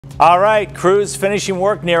All right, crews finishing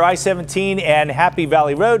work near I-17 and Happy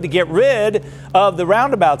Valley Road to get rid of the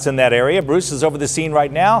roundabouts in that area. Bruce is over the scene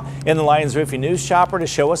right now in the Lions Roofing News Chopper to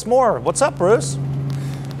show us more. What's up, Bruce?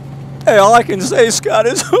 Hey, all I can say, Scott,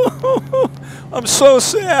 is I'm so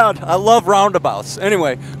sad. I love roundabouts.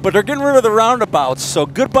 Anyway, but they're getting rid of the roundabouts. So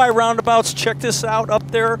goodbye roundabouts. Check this out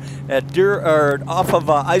up there at off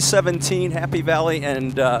of I-17, Happy Valley,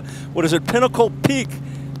 and what is it, Pinnacle Peak.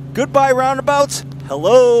 Goodbye roundabouts.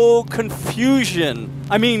 Hello confusion.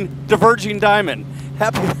 I mean diverging diamond.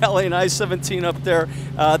 Happy Valley and I-17 up there.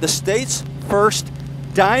 The state's first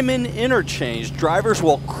diamond interchange. Drivers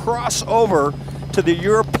will cross over to the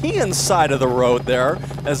European side of the road there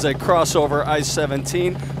as they cross over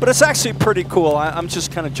I-17. But it's actually pretty cool. I'm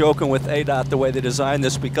just kind of joking with ADOT the way they designed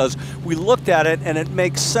this, because we looked at it and it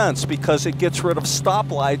makes sense, because it gets rid of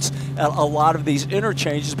stoplights at a lot of these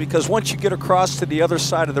interchanges, because once you get across to the other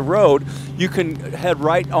side of the road, you can head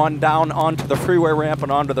right on down onto the freeway ramp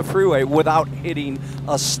and onto the freeway without hitting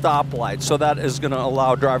a stoplight. So that is going to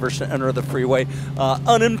allow drivers to enter the freeway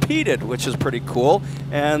unimpeded, which is pretty cool.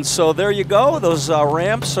 And so there you go. Those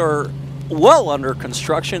ramps are well under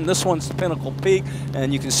construction. This one's the Pinnacle Peak,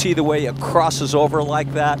 and you can see the way it crosses over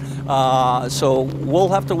like that. So we'll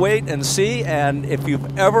have to wait and see. And if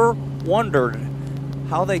you've ever wondered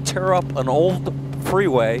how they tear up an old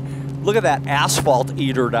freeway, look at that asphalt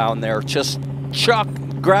eater down there. Just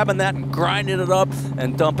grabbing that and grinding it up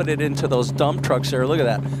and dumping it into those dump trucks there. Look at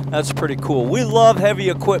that. That's pretty cool. We love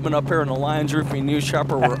heavy equipment up here in the Lions Roofing News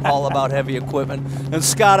Shopper. We're all about heavy equipment. And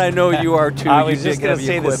Scott, I know you are too. I was just going to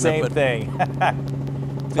say the same thing.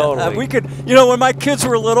 Totally. We could, you know, when my kids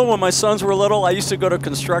were little, when my sons were little, I used to go to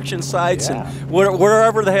construction sites, and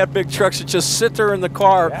wherever they had big trucks, and just sit there in the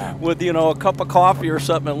car with, you know, a cup of coffee or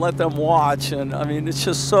something and let them watch. And I mean, it's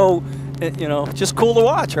just so, you know, just cool to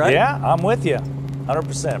watch, right? Yeah, I'm with you.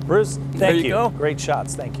 100%. Bruce, thank you. Go. Great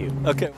shots. Thank you. Okay.